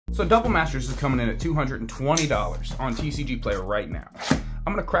So Double Masters is coming in at $220 on TCG Player right now.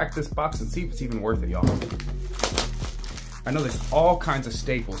 I'm gonna crack this box and see if it's even worth it, y'all. I know there's all kinds of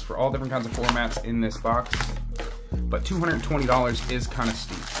staples for all different kinds of formats in this box, but $220 is kind of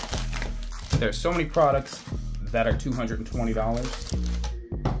steep. There's so many products that are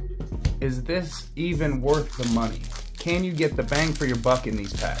 $220. Is this even worth the money? Can you get the bang for your buck in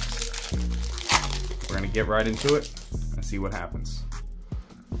these packs? We're gonna get right into it and see what happens.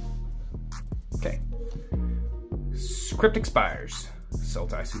 Okay. Cryptic Spires,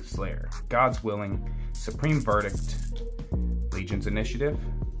 Sultai Soothslayer, God's Willing, Supreme Verdict, Legion's Initiative,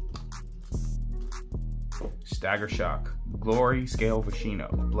 Stagger Shock, Glory Scale Vashino,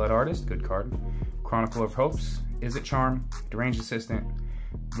 Blood Artist, good card, Chronicle of Hopes, Izzet Charm, Deranged Assistant,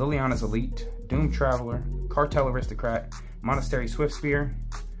 Liliana's Elite, Doom Traveler, Cartel Aristocrat, Monastery Swiftspear,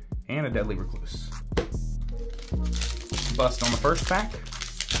 and a Deadly Recluse. Bust on the first pack.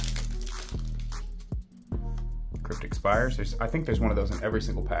 Cryptic Spires. I think there's one of those in every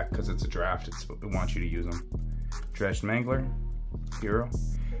single pack because it's a draft. It wants you to use them. Dredged Mangler, Hero,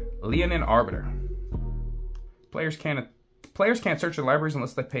 Leonin Arbiter. Players can't search their libraries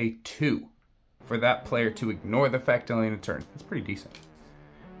unless they pay 2 for that player to ignore the effect during a turn. That's pretty decent.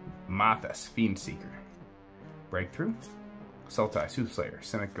 Mathas, Fiend Seeker, Breakthrough, Sultai Soothslayer,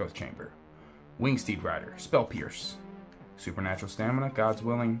 Simic Growth Chamber, Wingsteed Rider, Spell Pierce, Supernatural Stamina, God's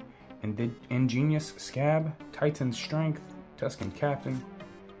Willing, Ingenious Scab, Titan's Strength, Tuscan Captain,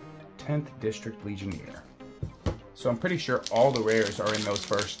 10th District Legionnaire. So I'm pretty sure all the rares are in those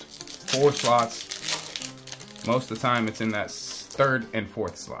first 4 slots. Most of the time it's in that 3rd and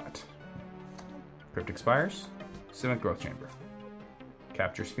 4th slot. Cryptic Spires, Simic Growth Chamber,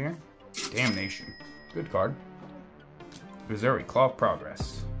 Capture Sphere, Damnation, good card, Missouri Claw of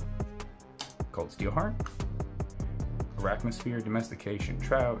Progress, Cold Steelheart, Arachnosphere, Domestication,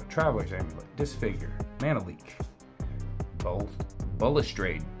 Traveler's Amulet, Disfigure, Mana Leak,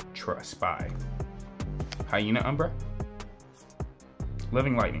 Bullistrade Spy, Hyena Umbra,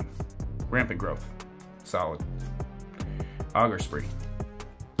 Living Lightning, Rampant Growth, solid, Augur Spree,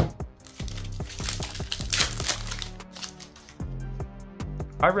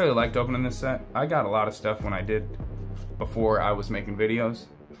 I really liked opening this set. I got a lot of stuff when I did before I was making videos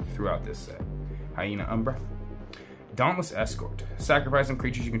throughout this set. Hyena Umbra, Dauntless Escort, sacrificing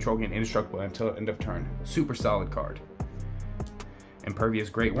creatures you control gain indestructible until end of turn. Super solid card. Impervious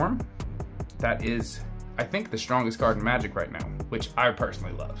Great Worm. That is, I think, the strongest card in Magic right now, which I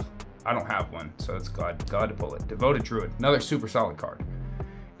personally love. I don't have one, so it's glad to pull it. Devoted Druid, another super solid card.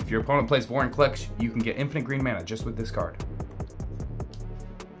 If your opponent plays Vorin Clutch, you can get infinite green mana just with this card.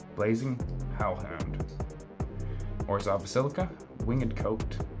 Blazing Howlhound, Orzhov Basilica, Winged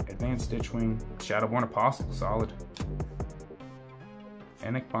Coat, Advanced Stitchwing, Shadowborn Apostle, solid.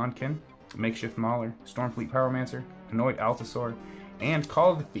 Enoch Bondkin, Makeshift Mauler, Stormfleet Pyromancer, Annoyed Altasaur, and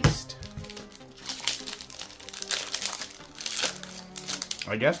Call of the Feast.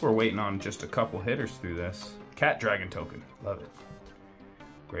 I guess we're waiting on just a couple hitters through this. Cat Dragon Token, love it.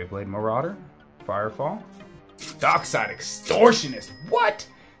 Graveblade Marauder, Firefall, Dockside Extortionist, what?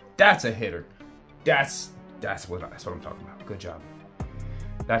 That's a hitter. That's what I'm talking about. Good job.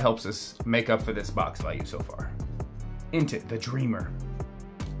 That helps us make up for this box value so far. Intit the Dreamer,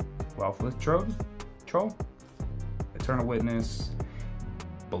 Wealthless Troll, Eternal Witness,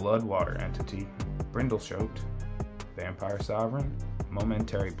 Bloodwater Entity, Brindleshote, Vampire Sovereign,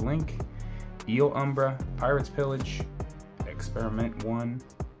 Momentary Blink, Eel Umbra, Pirate's Pillage, Experiment 1,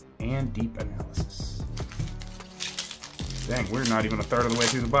 and Deep Analysis. Dang, we're not even a third of the way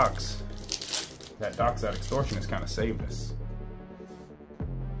through the box. That Dockside Extortion has kind of saved us.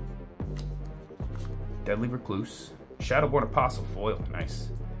 Deadly Recluse, Shadowborn Apostle foil, nice.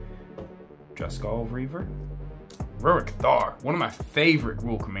 Duskull Reaver, Rurik Thar, one of my favorite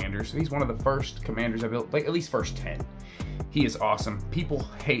rule commanders. He's one of the first commanders I built, like at least first 10. He is awesome. People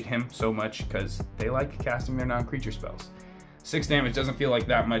hate him so much because they like casting their non-creature spells. 6 damage doesn't feel like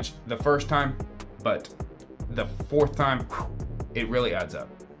that much the first time, but the 4th time, it really adds up.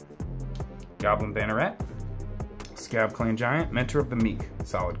 Goblin Banneret, Scab Clan Giant, Mentor of the Meek,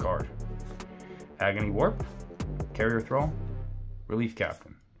 solid card. Agony Warp, Carrier Thrall, Relief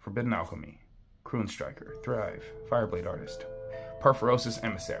Captain, Forbidden Alchemy, Croon Striker, Thrive, Fireblade Artist, Perforos'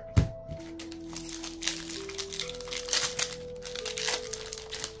 Emissary.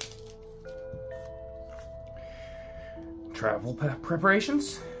 Travel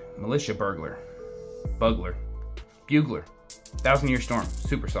preparations, Militia Bugler, Bugler, 1000-Year Storm,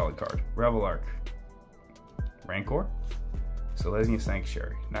 super solid card. Revel Arc, Rancor, Silesian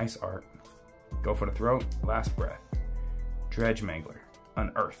Sanctuary, nice art. Go for the Throat, Last Breath, Dredge Mangler,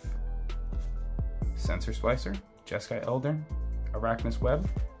 Unearth. Sensor Splicer, Jeskai Elder, Arachnus Web,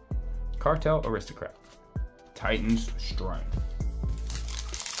 Cartel Aristocrat, Titan's Strength.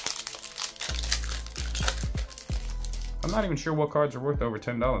 I'm not even sure what cards are worth over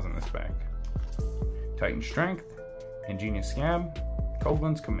 $10 in this pack. Titan's Strength, Ingenious Scab,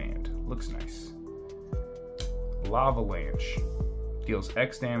 Koblin's Command. Looks nice. Lavalanche. Deals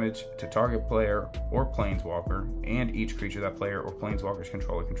X damage to target player or planeswalker and each creature that player or planeswalker's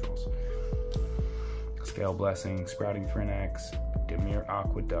controller controls. Scale Blessing, Sprouting Phrinax, Dimir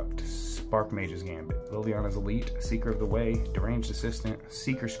Aqueduct, Spark Mage's Gambit, Liliana's Elite, Seeker of the Way, Deranged Assistant,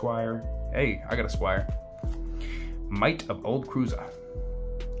 Seeker Squire. Hey, I got a Squire. Might of Old Cruza,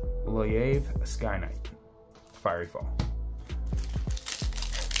 Loyave Sky Knight, Fiery Fall.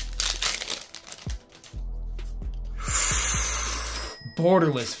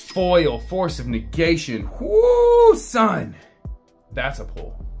 Borderless Foil, Force of Negation. Woo, son! That's a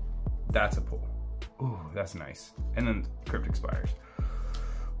pull. That's a pull. Ooh, that's nice. And then Cryptic Spires.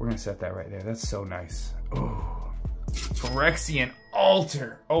 We're gonna set that right there. That's so nice. Ooh. Phyrexian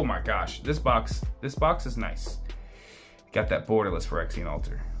Altar. Oh my gosh, this box is nice. Got that borderless Phyrexian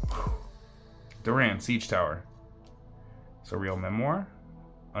Altar. Whew. Duran, Siege Tower. Surreal Memoir,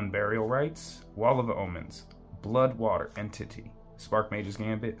 Unburial Rites, Wall of Omens, Bloodwater Entity, Spark Mage's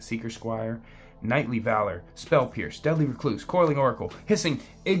Gambit, Seeker Squire, Knightly Valor, Spell Pierce, Deadly Recluse, Coiling Oracle, Hissing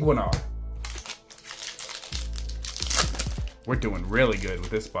Iguanar. We're doing really good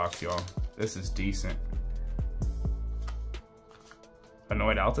with this box, y'all. This is decent.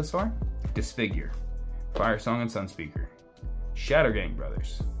 Annoyed Altasaur, Disfigure, Fire Song and Sunspeaker, Shattergang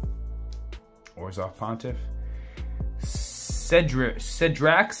Brothers, Orzhov Pontiff,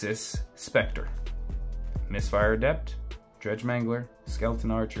 Cedraxis Spectre, Misfire Adept, Dredge Mangler,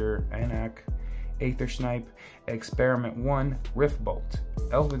 Skeleton Archer, Anak, Aether Snipe, Experiment 1, Rift Bolt,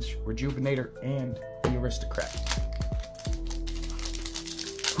 Elvish Rejuvenator, and the Aristocrat.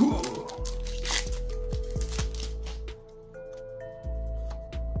 Whew.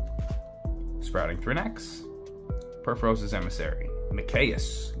 Sprouting Phrinax, Purphose's Emissary,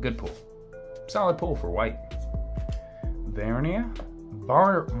 Mikaeus, good pull. Solid pull for white. Varina,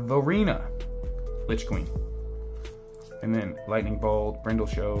 Lich Queen. And then Lightning Bolt,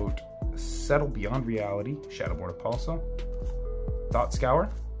 Brindleshot, Settle Beyond Reality, Shadowborn Apulsa, Thought Scour,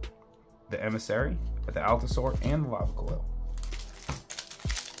 the Emissary, the Altasaur, and the Lava Coil.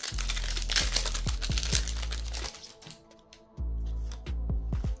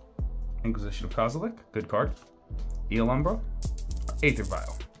 Inquisition of Kozilek, good card. Eel Umbra, Aether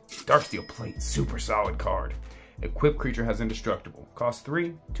Vial, Darksteel Plate, super solid card. Equipped creature has Indestructible. Cost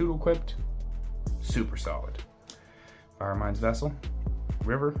 3, 2 to equipped, super solid. Firemind's Vessel,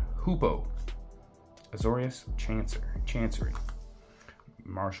 River Hoopoe, Azorius Chancery,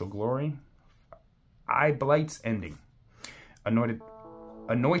 Martial Glory, Eye Blight's Ending,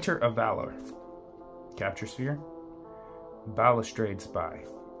 Anointer of Valor, Capture Sphere, Balustrade Spy,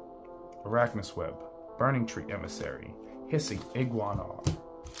 Arachnus Web, Burning Tree Emissary, Hissing Iguanar,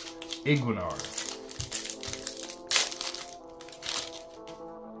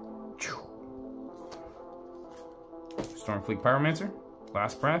 Stormfleet Pyromancer,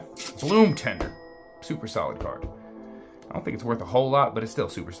 Last Breath, Bloom Tender, super solid card. I don't think it's worth a whole lot, but it's still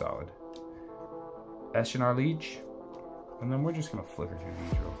super solid. Eshinar Liege, and then we're just gonna flicker through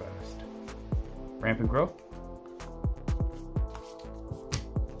these real fast. Rampant Growth.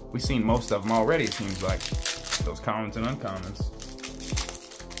 We've seen most of them already, it seems like. Those commons and uncommons.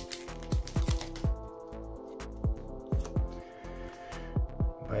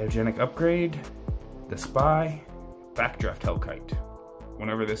 Biogenic Upgrade, the Spy, Backdraft Hellkite.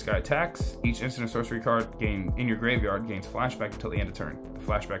 Whenever this guy attacks, each instant or sorcery card in your graveyard gains flashback until the end of turn. The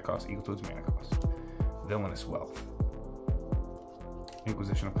flashback cost equal to its mana cost. Villainous Wealth.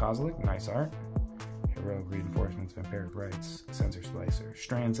 Inquisition of Kozilek, nice art. Heroic Reinforcements, Vampiric Rites, Sensor Splicer,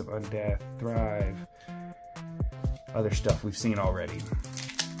 Strands of Undeath, Thrive. Other stuff we've seen already.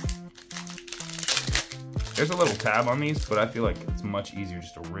 There's a little tab on these, but I feel like it's much easier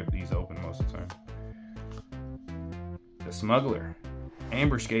just to rip these open most of the time. The Smuggler,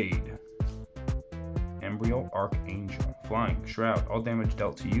 Ambuscade, Embryo Archangel, Flying Shroud. All damage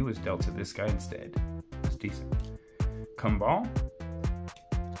dealt to you is dealt to this guy instead. It's decent. Kumbal,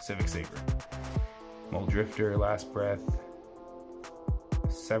 Civic Saber, Muldrifter, Last Breath,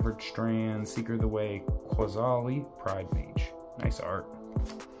 Severed Strand, Seeker of the Way, Quasali, Pride Mage. Nice art.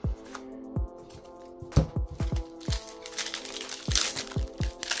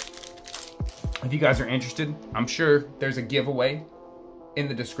 If you guys are interested, I'm sure there's a giveaway in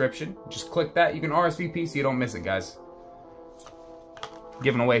the description. Just click that. You can RSVP so you don't miss it, guys.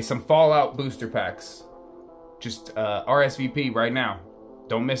 Giving away some Fallout booster packs. Just RSVP right now.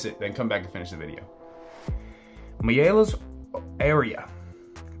 Don't miss it, then come back and finish the video. Miela's Area.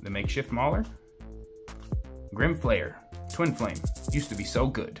 The Makeshift Mauler. Grim Flayer. Twin Flame. Used to be so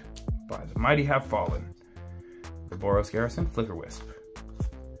good. By the Mighty Have Fallen. The Boros Garrison. Flicker Wisp.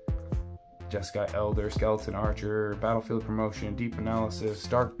 Jeskai Elder. Skeleton Archer. Battlefield Promotion. Deep Analysis.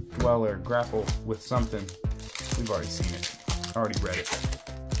 Dark Dweller. Grapple with something. We've already seen it. Already read it.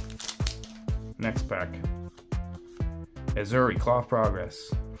 Next pack. Azuri, Claw of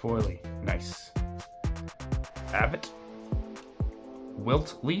Progress. Foily, nice. Abbott.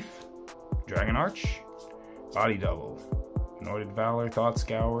 Wilt Leaf. Dragon Arch. Body Double. Anointed Valor, Thought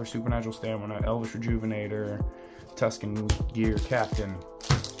Scour, Supernatural Stamina, Elvish Rejuvenator, Tuscan Gear Captain.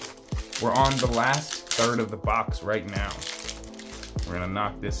 We're on the last third of the box right now. We're gonna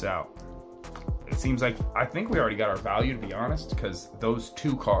knock this out. It seems like, I think we already got our value, to be honest, because those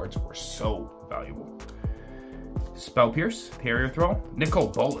two cards were so valuable. Spell Pierce, Harrier Throw, Nicol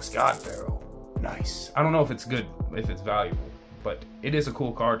Bolas, God Pharaoh. Nice. I don't know if it's good, if it's valuable, but it is a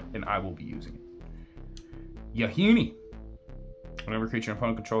cool card, and I will be using it. Yahini. Whenever creature and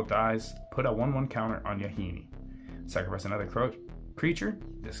opponent control dies, put a 1/1 counter on Yahini. Sacrifice another creature.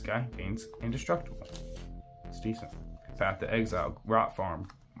 This guy gains Indestructible. It's decent. Path to Exile, Rot Farm,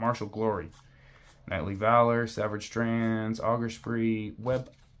 Martial Glory, Nightly Valor, Severed Strands, Augur Spree,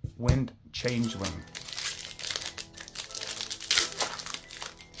 Wind Changeling.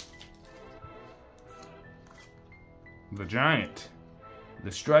 The Giant.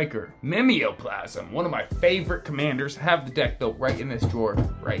 The Striker. Mimeoplasm. One of my favorite commanders. Have the deck built right in this drawer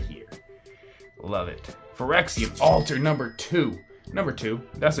right here. Love it. Phyrexian Altar number 2. Number 2.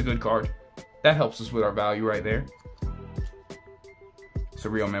 That's a good card. That helps us with our value right there.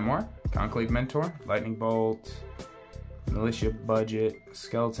 Surreal Memoir. Conclave Mentor. Lightning Bolt. Militia Budget.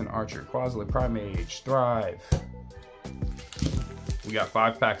 Skeleton Archer. Quasly Primage. Thrive. We got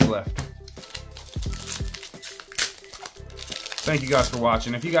 5 packs left. Thank you guys for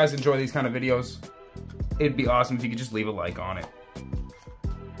watching. If you guys enjoy these kind of videos, it'd be awesome if you could just leave a like on it.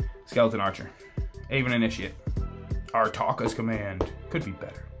 Skeleton Archer. Aven Initiate. Artaka's Command. Could be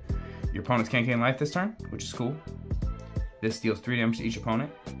better. Your opponents can't gain life this turn, which is cool. This deals 3 damage to each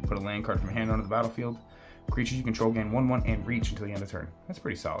opponent. Put a land card from your hand onto the battlefield. Creatures you control gain 1/1 and reach until the end of turn. That's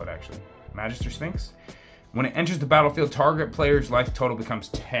pretty solid, actually. Magister Sphinx. When it enters the battlefield, target player's life total becomes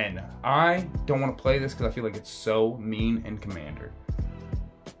 10. I don't want to play this because I feel like it's so mean in Commander.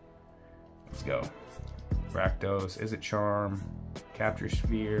 Let's go. Rakdos, Izzet Charm, Capture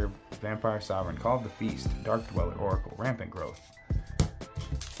Sphere, Vampire Sovereign, Call of the Feast, Dark Dweller Oracle, Rampant Growth,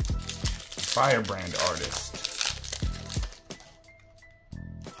 Firebrand Artist,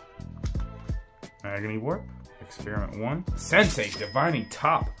 Agony Warp, Experiment 1, Sensei, Divining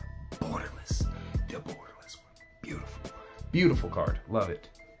Top, Borderless, the Borderless one, beautiful, beautiful card, love it.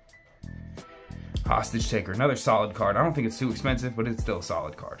 Hostage Taker, another solid card. I don't think it's too expensive, but it's still a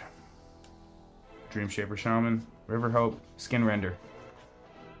solid card. Dreamshaper Shaman, River Hope, Skin Render,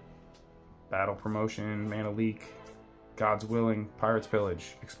 Battle Promotion, Mana Leak, God's Willing, Pirate's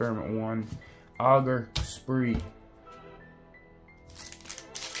Pillage, Experiment 1, Augur Spree.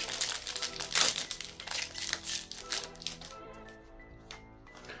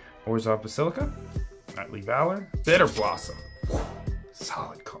 Orzhov Basilica, Nightly Valor, Bitter Blossom.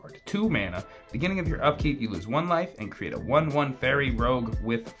 Solid card. 2 mana. Beginning of your upkeep, you lose 1 life and create a 1/1 fairy rogue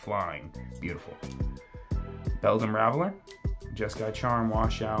with flying. Beautiful. Beldam Raveler, Jeskai Charm,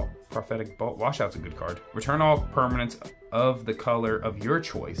 Washout, Prophetic Bolt. Washout's a good card. Return all permanents of the color of your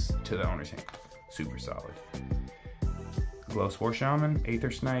choice to the owner's hand. Super solid. Glowspore Shaman,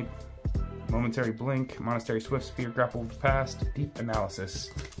 Aether Snipe, Momentary Blink, Monastery Swift Spear, Grapple with the Past, Deep Analysis.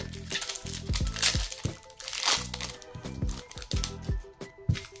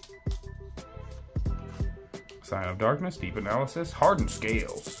 Sign of Darkness, Deep Analysis, Hardened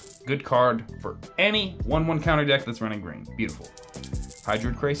Scales. Good card for any 1/1 counter deck that's running green. Beautiful.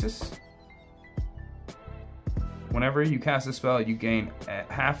 Hydroid Krasis. Whenever you cast a spell, you gain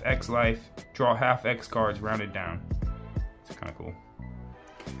half X life, draw half X cards, rounded down. It's kind of cool.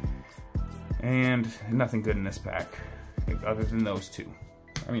 And nothing good in this pack, other than those 2.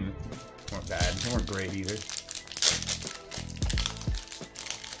 I mean, they weren't bad. They weren't great either.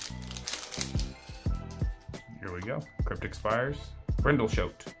 Here we go. Cryptic Spires,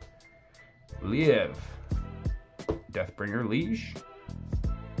 Brindleshote, Liev, Deathbringer Liege,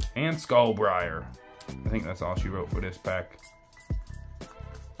 and Skullbriar. I think that's all she wrote for this pack.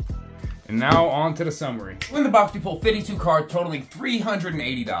 And now on to the summary. In the box, we pulled 52 cards totaling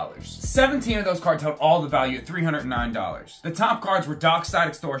 $380. 17 of those cards held all the value at $309. The top cards were Dockside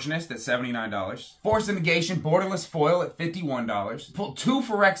Extortionist at $79. Force of Negation Borderless Foil at $51. Pulled 2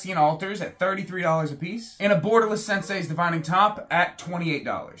 Phyrexian Altars at $33 a piece. And a Borderless Sensei's Divining Top at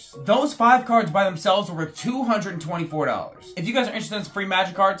 $28. Those 5 cards by themselves were worth $224. If you guys are interested in some free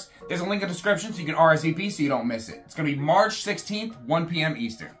Magic cards, there's a link in the description so you can RSVP so you don't miss it. It's going to be March 16th, 1 p.m.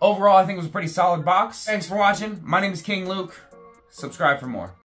 Eastern. Overall, I think it was a pretty solid box. Thanks for watching. My name is King Luke. Subscribe for more.